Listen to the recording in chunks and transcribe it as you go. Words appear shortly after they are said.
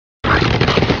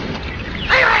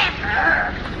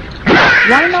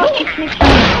teach me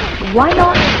Chinese. Why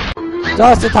not?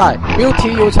 Just Thai, beauty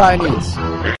you Chinese.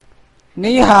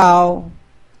 你好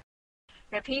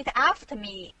Repeat after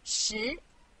me. 10.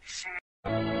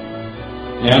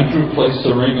 Andrew placed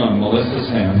the ring on Melissa's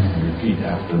hand and repeat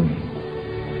after me.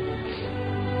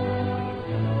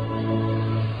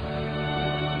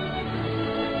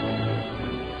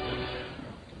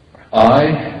 I,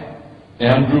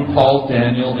 Andrew Paul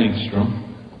Daniel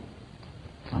Engstrom.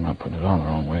 I'm not putting it on the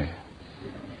wrong way.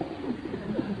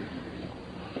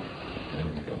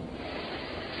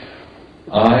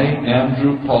 I,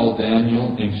 Andrew Paul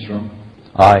Daniel Engstrom.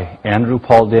 I, Andrew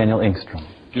Paul Daniel Engstrom,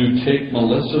 Do take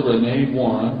Melissa Renee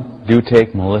Warren. do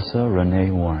take Melissa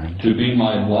Renee Warren To be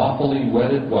my lawfully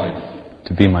wedded wife.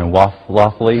 to be my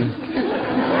lawfully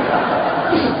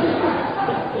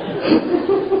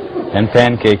and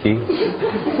pancakey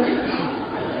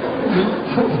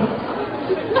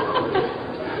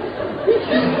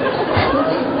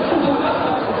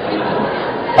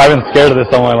I've been scared of this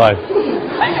all my life.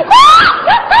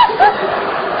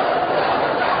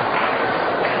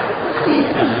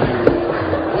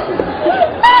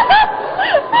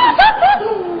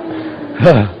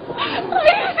 Just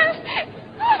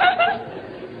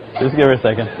give her a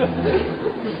second.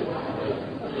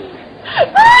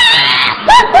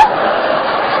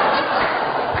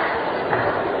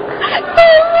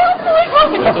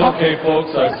 It's okay, folks.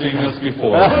 I've seen this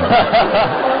before.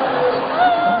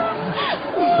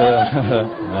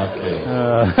 Okay.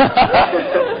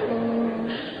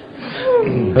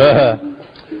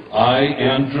 I,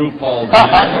 Andrew Paul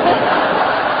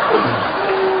Daniel.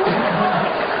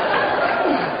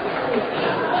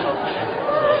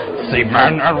 See,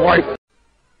 man and wife.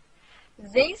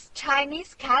 This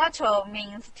Chinese character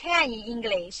means 10 in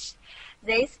English.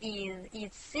 This is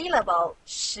its syllable.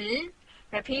 10.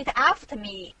 Repeat after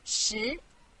me. 10.